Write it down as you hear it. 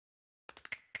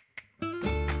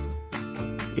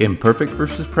Imperfect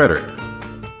versus preterite.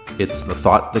 It's the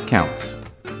thought that counts.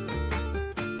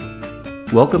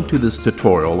 Welcome to this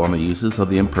tutorial on the uses of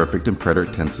the imperfect and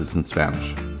preterite tenses in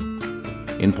Spanish.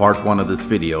 In part 1 of this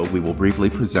video, we will briefly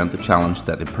present the challenge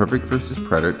that imperfect versus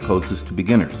preterite poses to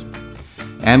beginners,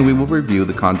 and we will review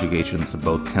the conjugations of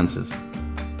both tenses.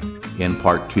 In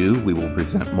part 2, we will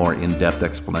present more in-depth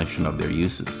explanation of their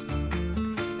uses.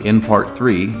 In part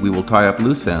 3, we will tie up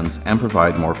loose ends and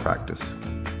provide more practice.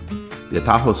 The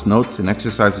Atajos Notes and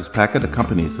Exercises packet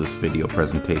accompanies this video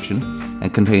presentation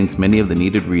and contains many of the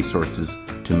needed resources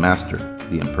to master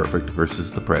the imperfect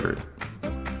versus the preterite.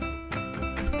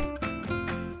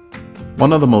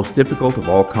 One of the most difficult of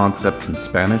all concepts in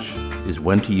Spanish is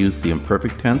when to use the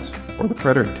imperfect tense or the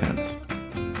preterite tense.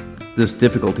 This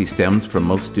difficulty stems from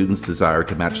most students' desire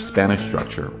to match Spanish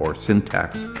structure or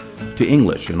syntax to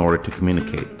English in order to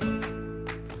communicate.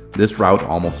 This route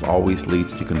almost always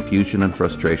leads to confusion and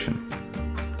frustration.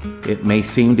 It may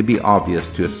seem to be obvious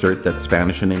to assert that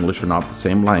Spanish and English are not the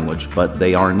same language, but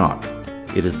they are not.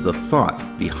 It is the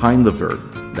thought behind the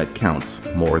verb that counts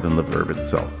more than the verb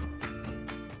itself.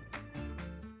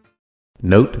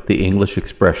 Note the English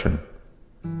expression,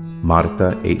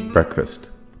 Marta ate breakfast.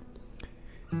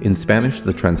 In Spanish,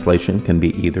 the translation can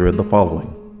be either of the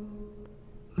following.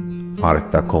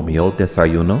 Marta comió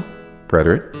desayuno,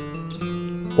 preterite,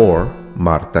 or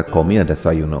Marta comía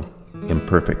desayuno,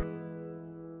 imperfect.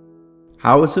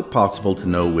 How is it possible to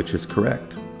know which is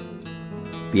correct?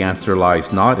 The answer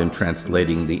lies not in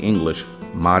translating the English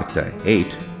Marta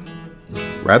ate,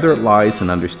 rather it lies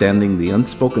in understanding the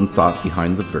unspoken thought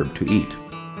behind the verb to eat.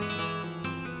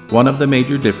 One of the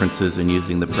major differences in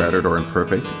using the preterite or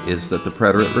imperfect is that the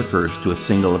preterite refers to a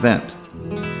single event,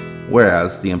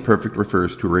 whereas the imperfect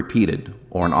refers to a repeated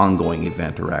or an ongoing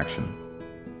event or action.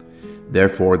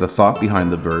 Therefore, the thought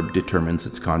behind the verb determines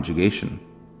its conjugation.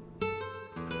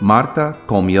 Marta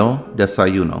comió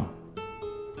desayuno.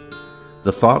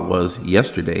 The thought was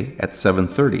yesterday at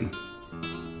 7:30,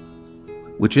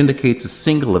 which indicates a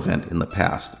single event in the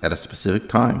past at a specific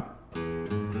time.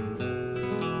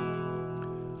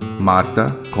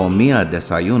 Marta comía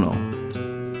desayuno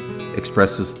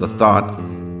expresses the thought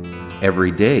every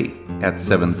day at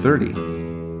 7:30.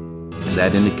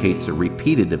 That indicates a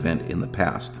repeated event in the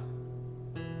past.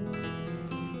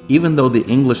 Even though the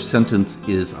English sentence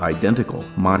is identical,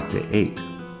 Marta ate,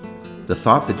 the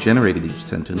thought that generated each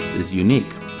sentence is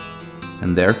unique,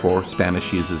 and therefore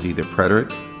Spanish uses either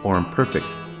preterite or imperfect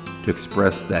to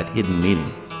express that hidden meaning.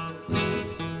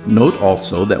 Note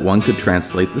also that one could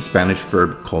translate the Spanish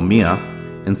verb comía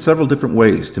in several different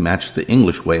ways to match the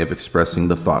English way of expressing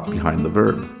the thought behind the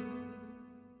verb.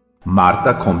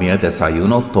 Marta comía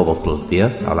desayuno todos los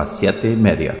días a las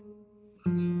 7:30.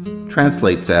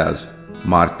 Translates as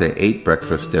Marta ate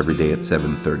breakfast every day at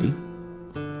 7:30.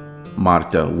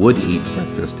 Marta would eat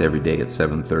breakfast every day at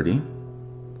 7:30.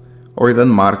 Or even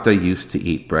Marta used to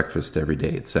eat breakfast every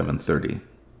day at 7:30.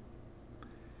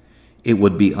 It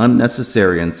would be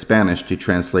unnecessary in Spanish to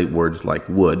translate words like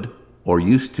would or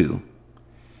used to,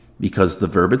 because the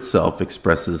verb itself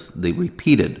expresses the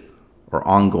repeated or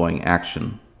ongoing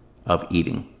action of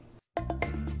eating.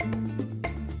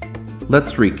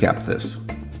 Let's recap this.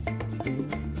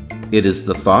 It is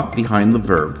the thought behind the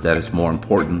verb that is more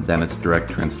important than its direct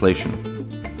translation.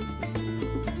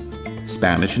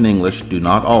 Spanish and English do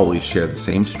not always share the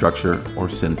same structure or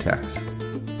syntax.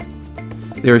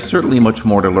 There is certainly much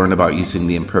more to learn about using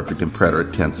the imperfect and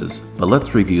preterite tenses, but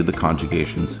let's review the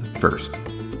conjugations first.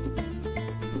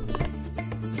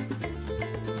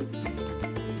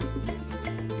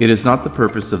 It is not the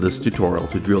purpose of this tutorial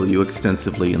to drill you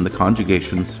extensively in the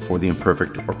conjugations for the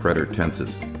imperfect or preterite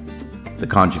tenses. The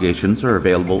conjugations are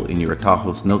available in your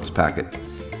Atajos Notes packet,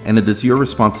 and it is your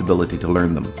responsibility to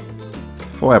learn them.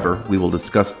 However, we will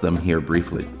discuss them here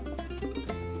briefly.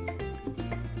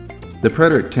 The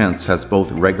preterite tense has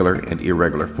both regular and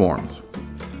irregular forms.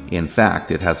 In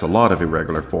fact, it has a lot of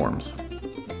irregular forms.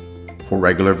 For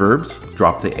regular verbs,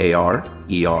 drop the AR,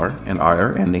 ER, and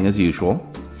IR ending as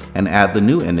usual, and add the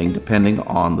new ending depending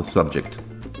on the subject.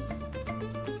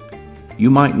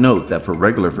 You might note that for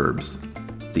regular verbs,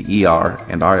 the ER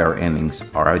and IR endings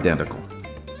are identical.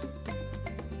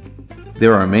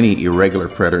 There are many irregular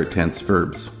preterite tense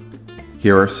verbs.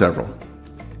 Here are several.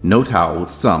 Note how with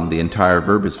some the entire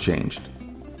verb is changed.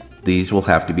 These will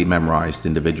have to be memorized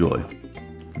individually.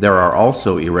 There are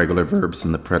also irregular verbs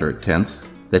in the preterite tense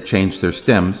that change their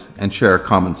stems and share a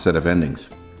common set of endings.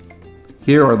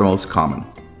 Here are the most common.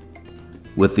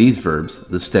 With these verbs,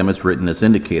 the stem is written as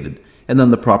indicated, and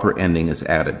then the proper ending is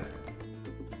added.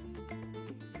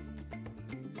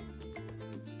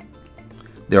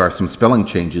 There are some spelling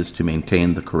changes to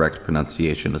maintain the correct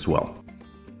pronunciation as well.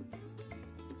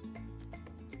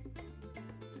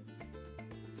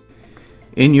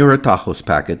 In your Atajos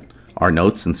packet are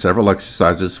notes and several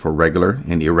exercises for regular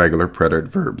and irregular preterite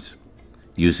verbs.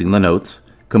 Using the notes,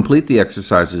 complete the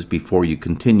exercises before you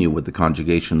continue with the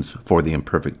conjugations for the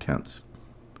imperfect tense.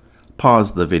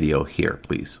 Pause the video here,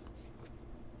 please.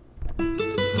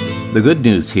 The good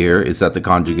news here is that the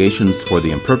conjugations for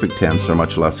the imperfect tense are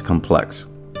much less complex.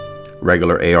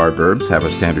 Regular AR verbs have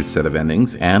a standard set of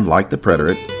endings, and like the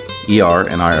preterite, ER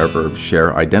and IR verbs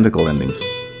share identical endings.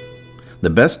 The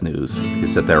best news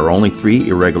is that there are only 3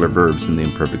 irregular verbs in the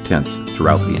imperfect tense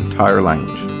throughout the entire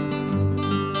language.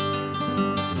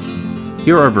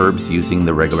 Here are verbs using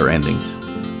the regular endings: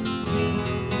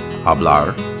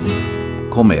 hablar,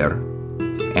 comer,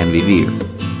 and vivir.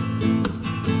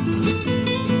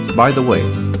 By the way,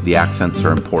 the accents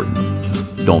are important.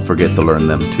 Don't forget to learn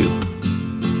them too.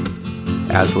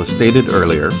 As was stated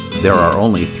earlier, there are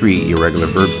only 3 irregular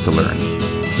verbs to learn.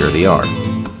 Here they are: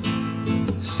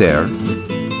 ser,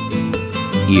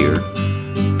 ir,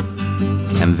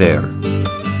 and ver.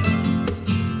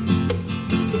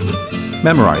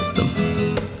 Memorize them.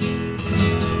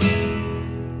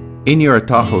 In your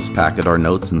Atajos packet are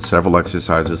notes and several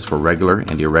exercises for regular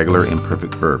and irregular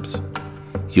imperfect verbs.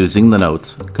 Using the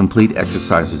notes, complete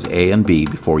exercises A and B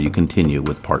before you continue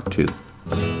with part 2.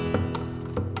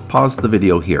 Pause the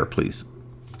video here, please.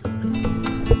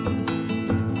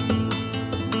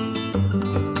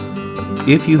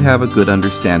 If you have a good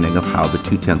understanding of how the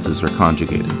 2 tenses are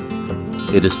conjugated,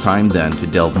 it is time then to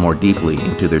delve more deeply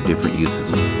into their different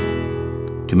uses.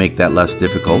 To make that less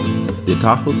difficult, the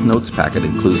Atajos Notes packet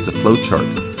includes a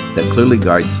flowchart that clearly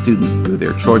guides students through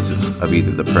their choices of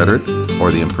either the preterite or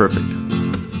the imperfect.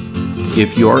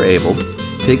 If you are able,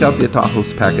 take out the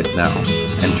Atajos packet now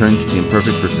and turn to the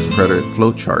imperfect versus preterite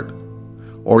flowchart,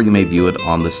 or you may view it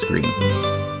on the screen.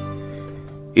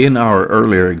 In our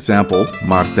earlier example,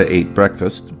 Marta ate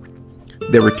breakfast,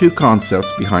 there were 2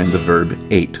 concepts behind the verb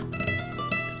ate.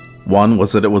 One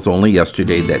was that it was only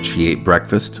yesterday that she ate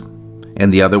breakfast,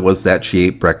 and the other was that she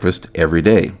ate breakfast every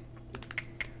day.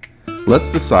 Let's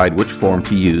decide which form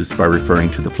to use by referring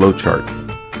to the flowchart.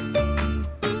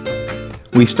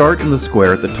 We start in the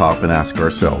square at the top and ask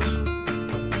ourselves,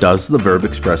 does the verb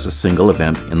express a single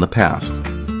event in the past?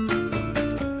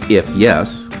 If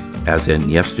yes, as in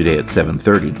yesterday at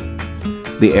 7:30,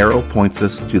 the arrow points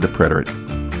us to the preterite.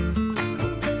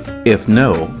 If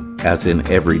no, as in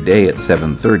every day at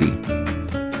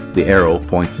 7:30, the arrow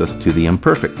points us to the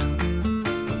imperfect.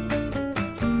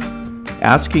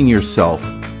 Asking yourself,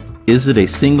 is it a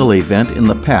single event in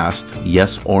the past,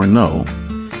 yes or no,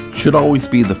 should always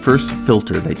be the first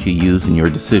filter that you use in your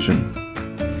decision.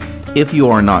 If you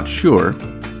are not sure,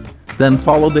 then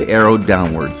follow the arrow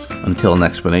downwards until an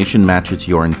explanation matches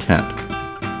your intent.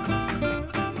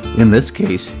 In this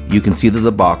case, you can see that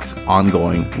the box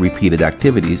ongoing repeated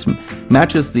activities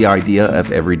matches the idea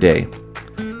of every day.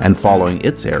 And following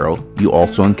its arrow, you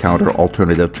also encounter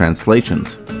alternative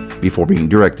translations before being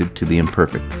directed to the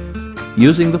imperfect.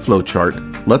 Using the flowchart,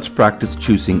 let's practice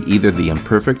choosing either the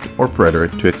imperfect or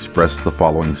preterite to express the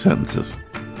following sentences.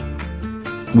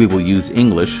 We will use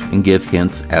English and give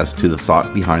hints as to the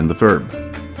thought behind the verb.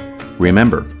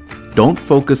 Remember, don't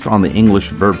focus on the English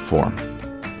verb form.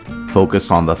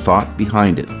 Focus on the thought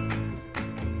behind it.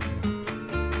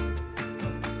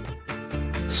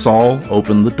 Saul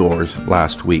opened the doors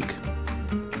last week.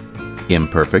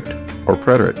 Imperfect or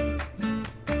preterite?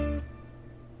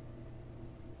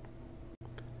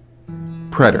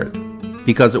 Preterite,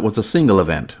 because it was a single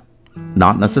event,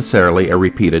 not necessarily a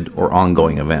repeated or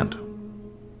ongoing event.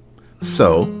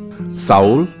 So,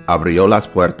 Saúl abrió las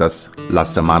puertas la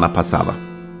semana pasada.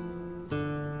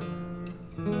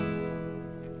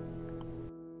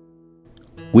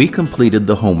 We completed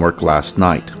the homework last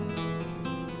night.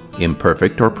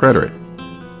 Imperfect or preterite?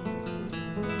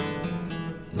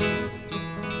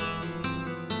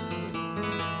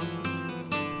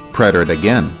 Preterite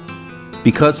again,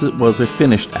 because it was a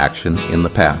finished action in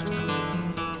the past.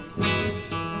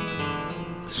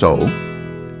 So,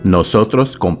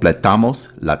 nosotros completamos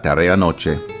la tarea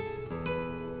anoche.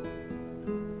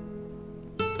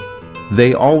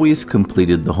 They always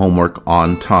completed the homework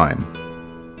on time.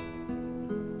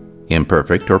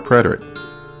 Imperfect or preterite?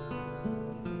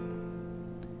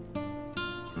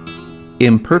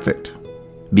 Imperfect,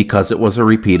 because it was a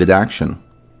repeated action.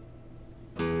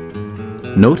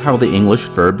 Note how the English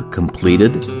verb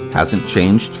completed hasn't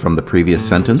changed from the previous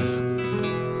sentence.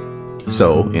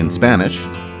 So, in Spanish,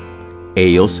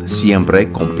 ellos siempre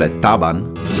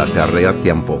completaban la tarea a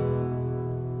tiempo.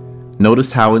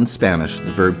 Notice how in Spanish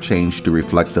the verb changed to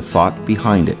reflect the thought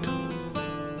behind it,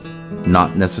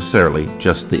 not necessarily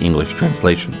just the English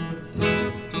translation.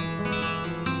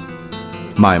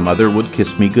 My mother would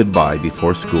kiss me goodbye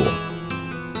before school.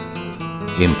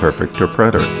 Imperfect or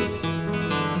preterite?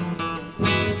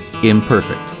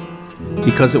 Imperfect,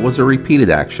 because it was a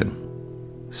repeated action.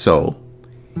 So,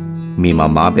 mi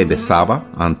mamá me besaba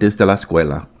antes de la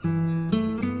escuela.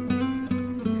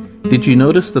 Did you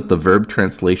notice that the verb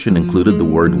translation included the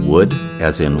word would,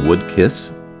 as in would kiss?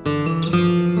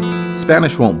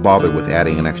 Spanish won't bother with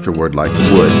adding an extra word like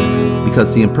would,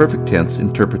 because the imperfect tense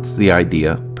interprets the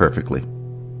idea perfectly.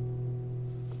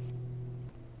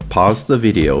 Pause the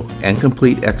video and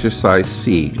complete exercise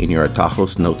C in your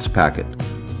Atajos notes packet.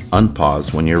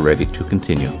 Unpause when you're ready to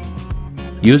continue.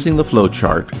 Using the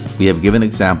flowchart, we have given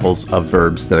examples of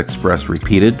verbs that express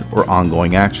repeated or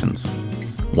ongoing actions,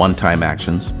 one-time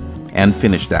actions, and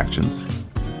finished actions.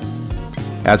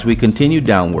 As we continue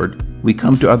downward, we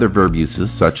come to other verb uses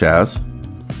such as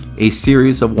a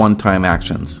series of one-time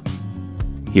actions.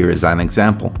 Here is an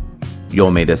example. Yo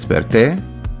me desperté,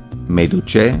 me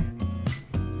duché,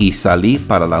 y salí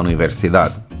para la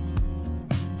universidad.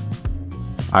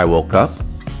 I woke up,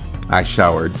 I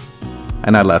showered,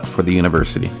 and I left for the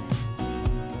university.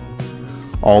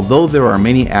 Although there are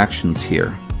many actions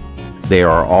here, they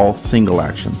are all single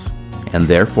actions, and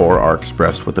therefore are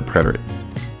expressed with the preterite.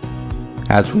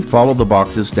 As we follow the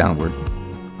boxes downward,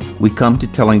 we come to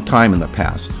telling time in the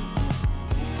past.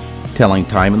 Telling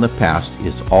time in the past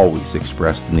is always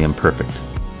expressed in the imperfect.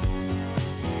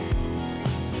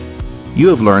 You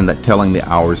have learned that telling the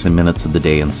hours and minutes of the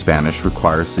day in Spanish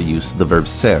requires the use of the verb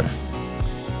ser.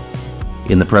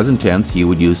 In the present tense, you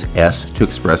would use es to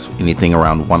express anything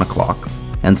around 1 o'clock,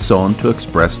 and son to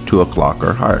express 2 o'clock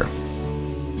or higher.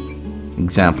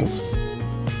 Examples.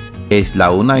 Es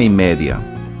la 1:30.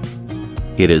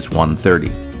 It is 1:30.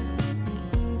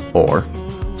 Or,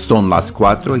 son las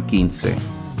 4:15.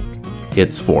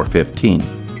 It's 4:15.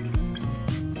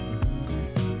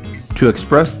 To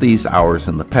express these hours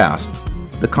in the past,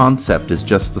 the concept is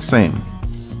just the same.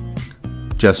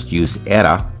 Just use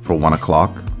era for 1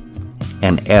 o'clock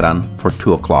and eran for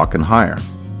 2 o'clock and higher.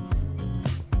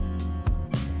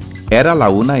 Era la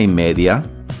 1:30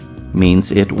 means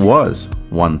it was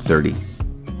 1:30.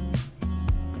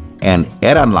 And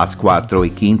eran las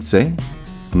 4:15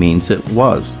 means it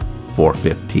was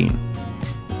 4:15.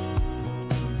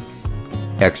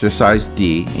 Exercise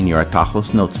D in your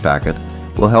Atajos notes packet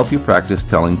will help you practice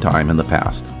telling time in the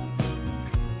past.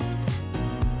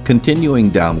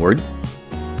 Continuing downward,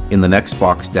 in the next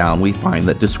box down we find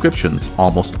that descriptions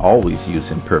almost always use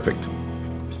imperfect.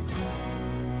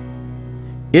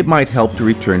 It might help to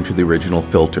return to the original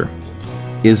filter.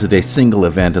 Is it a single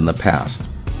event in the past?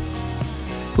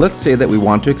 Let's say that we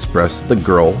want to express the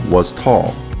girl was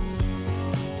tall.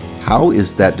 How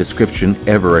is that description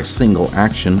ever a single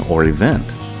action or event?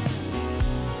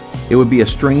 It would be a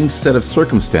strange set of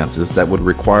circumstances that would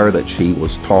require that she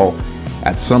was tall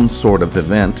at some sort of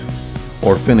event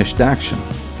or finished action.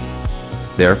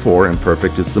 Therefore,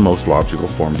 imperfect is the most logical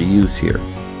form to use here.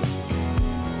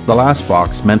 The last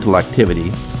box, mental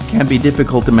activity, can be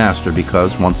difficult to master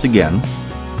because, once again,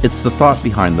 it's the thought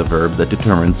behind the verb that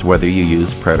determines whether you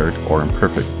use preterite or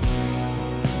imperfect.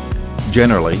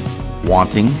 Generally,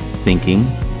 wanting, thinking,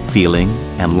 feeling,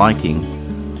 and liking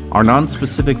are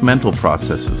non-specific mental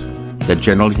processes that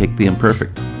generally take the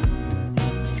imperfect.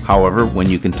 However, when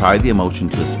you can tie the emotion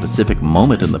to a specific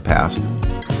moment in the past,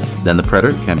 then the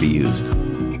preterite can be used.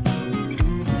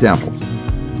 Examples.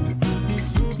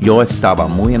 Yo estaba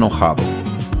muy enojado.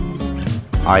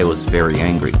 I was very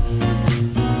angry.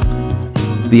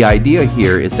 The idea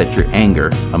here is that your anger,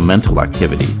 a mental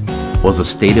activity, was a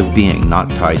state of being not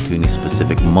tied to any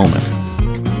specific moment,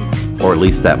 or at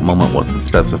least that moment wasn't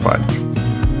specified.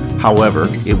 However,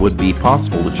 it would be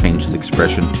possible to change the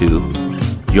expression to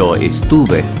Yo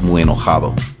estuve muy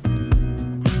enojado.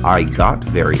 I got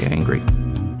very angry.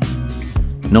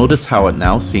 Notice how it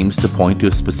now seems to point to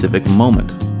a specific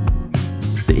moment.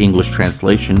 The English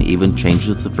translation even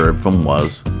changes the verb from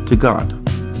was to got.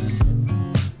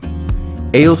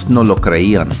 Ellos no lo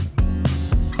creían.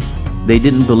 They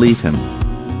didn't believe him.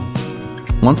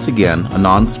 Once again, a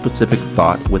non-specific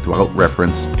thought without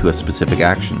reference to a specific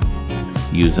action.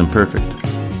 Use imperfect.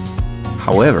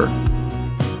 However,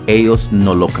 ellos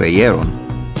no lo creyeron.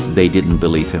 They didn't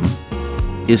believe him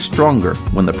is stronger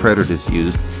when the preterite is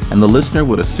used, and the listener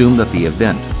would assume that the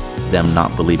event, them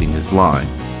not believing his lie,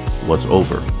 was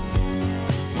over.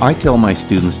 I tell my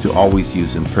students to always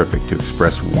use imperfect to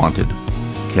express wanted,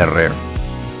 querer.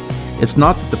 It's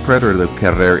not that the preterite of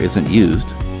querer isn't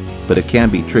used, but it can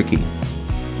be tricky.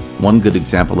 One good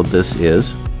example of this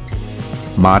is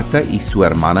Marta y su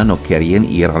hermana no querían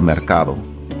ir al mercado.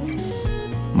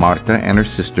 Marta and her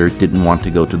sister didn't want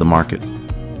to go to the market.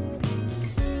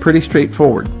 Pretty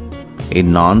straightforward, a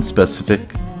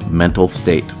non-specific mental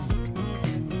state.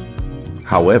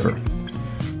 However,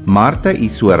 Marta y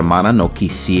su hermana no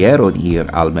quisieron ir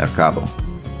al mercado.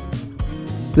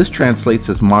 This translates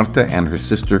as Marta and her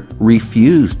sister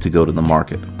refused to go to the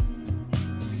market.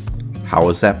 How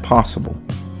is that possible?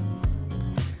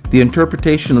 The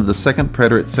interpretation of the second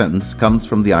preterite sentence comes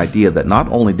from the idea that not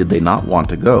only did they not want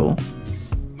to go,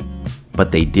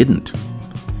 but they didn't.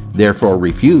 Therefore,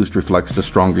 refused reflects the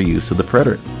stronger use of the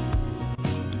preterite.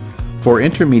 For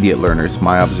intermediate learners,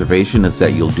 my observation is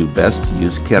that you'll do best to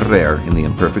use querer in the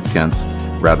imperfect tense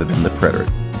rather than the preterite.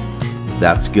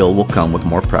 That skill will come with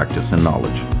more practice and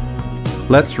knowledge.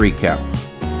 Let's recap.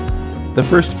 The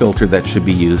first filter that should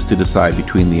be used to decide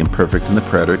between the imperfect and the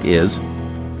preterite is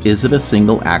it a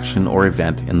single action or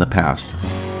event in the past?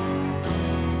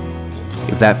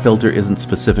 If that filter isn't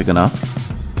specific enough,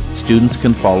 students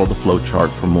can follow the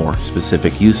flowchart for more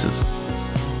specific uses.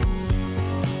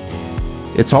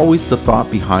 It's always the thought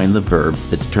behind the verb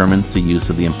that determines the use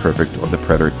of the imperfect or the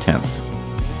preterite tense.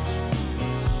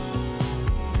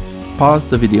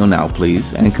 Pause the video now,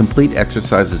 please, and complete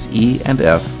exercises E and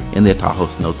F in the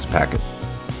Atajos Notes packet.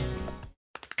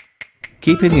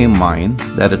 Keeping in mind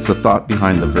that it's the thought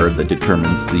behind the verb that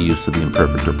determines the use of the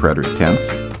imperfect or preterite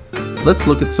tense, let's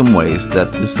look at some ways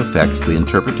that this affects the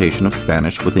interpretation of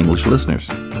Spanish with English listeners.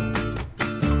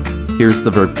 Here's the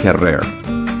verb querer.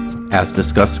 As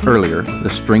discussed earlier, the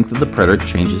strength of the preterite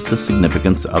changes the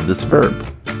significance of this verb.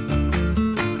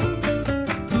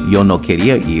 Yo no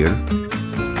quería ir.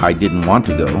 I didn't want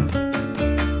to go.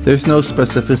 There's no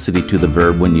specificity to the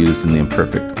verb when used in the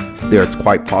imperfect. There, it's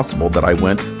quite possible that I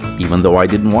went even though I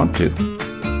didn't want to.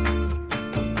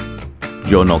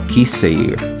 Yo no quise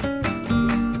ir.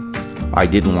 I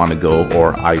didn't want to go,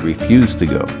 or I refused to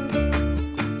go.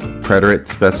 Preterite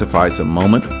specifies a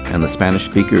moment, and the Spanish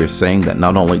speaker is saying that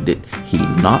not only did he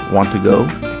not want to go,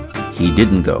 he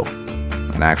didn't go.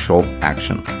 An actual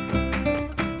action.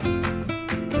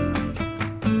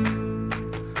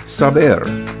 Saber.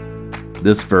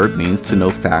 This verb means to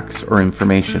know facts or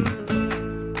information.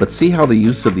 But see how the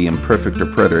use of the imperfect or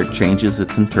preterite changes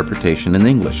its interpretation in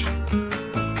English.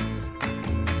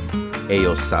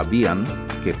 Ellos sabían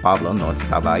que Pablo no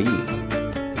estaba ahí.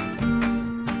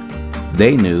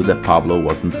 They knew that Pablo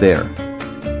wasn't there.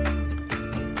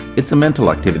 It's a mental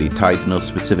activity tied to no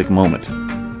specific moment.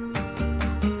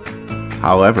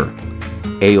 However,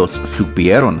 ellos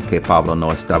supieron que Pablo no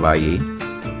estaba ahí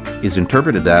is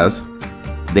interpreted as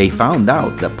they found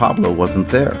out that Pablo wasn't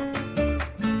there.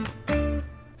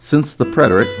 Since the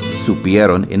preterite,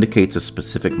 supieron, indicates a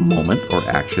specific moment or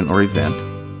action or event,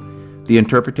 the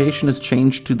interpretation is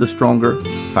changed to the stronger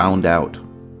found out.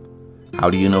 How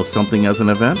do you know something as an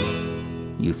event?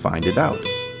 You find it out.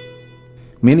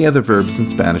 Many other verbs in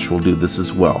Spanish will do this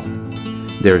as well.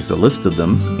 There is a list of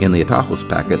them in the Atajos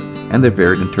packet and their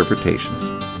varied interpretations.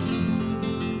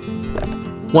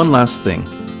 One last thing.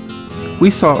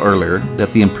 We saw earlier that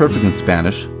the imperfect in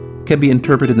Spanish can be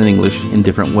interpreted in English in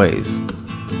different ways.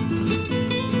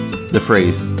 The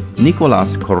phrase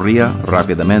Nicolás corría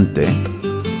rápidamente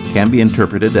can be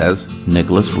interpreted as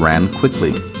Nicholas ran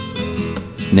quickly,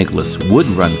 Nicholas would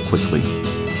run quickly,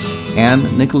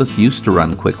 and Nicholas used to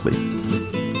run quickly.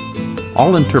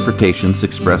 All interpretations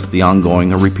express the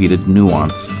ongoing or repeated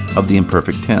nuance of the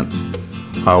imperfect tense.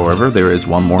 However, there is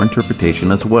one more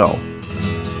interpretation as well.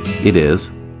 It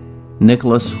is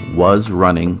Nicholas was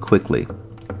running quickly.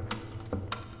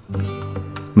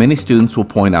 Many students will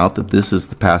point out that this is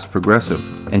the past progressive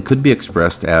and could be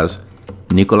expressed as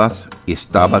Nicolás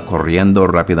estaba corriendo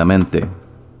rápidamente.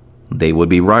 They would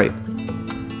be right.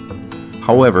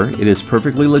 However, it is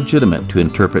perfectly legitimate to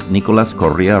interpret Nicolás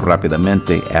corría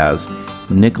rápidamente as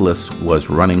Nicholas was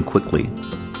running quickly,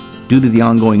 due to the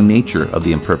ongoing nature of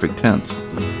the imperfect tense.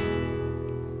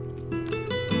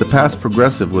 The past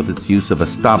progressive with its use of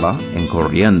estaba and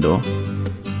corriendo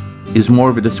is more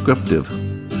of a descriptive,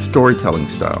 storytelling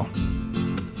style,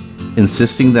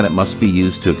 insisting that it must be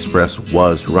used to express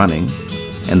was running,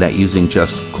 and that using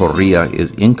just corría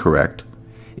is incorrect,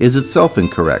 is itself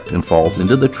incorrect and falls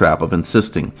into the trap of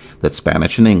insisting that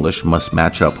Spanish and English must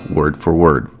match up word for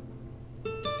word.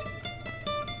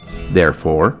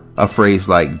 Therefore, a phrase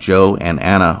like Joe and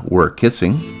Anna were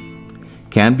kissing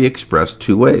can be expressed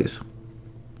two ways.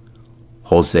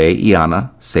 José y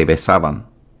Ana se besaban,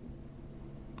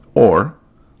 or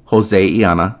José y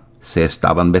Ana se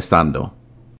estaban besando.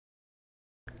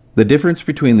 The difference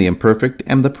between the imperfect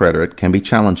and the preterite can be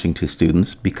challenging to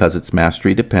students because its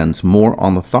mastery depends more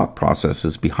on the thought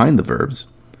processes behind the verbs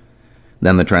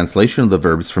than the translation of the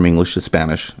verbs from English to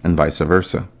Spanish and vice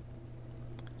versa.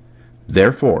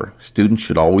 Therefore, students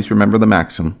should always remember the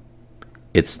maxim,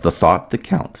 "It's the thought that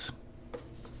counts."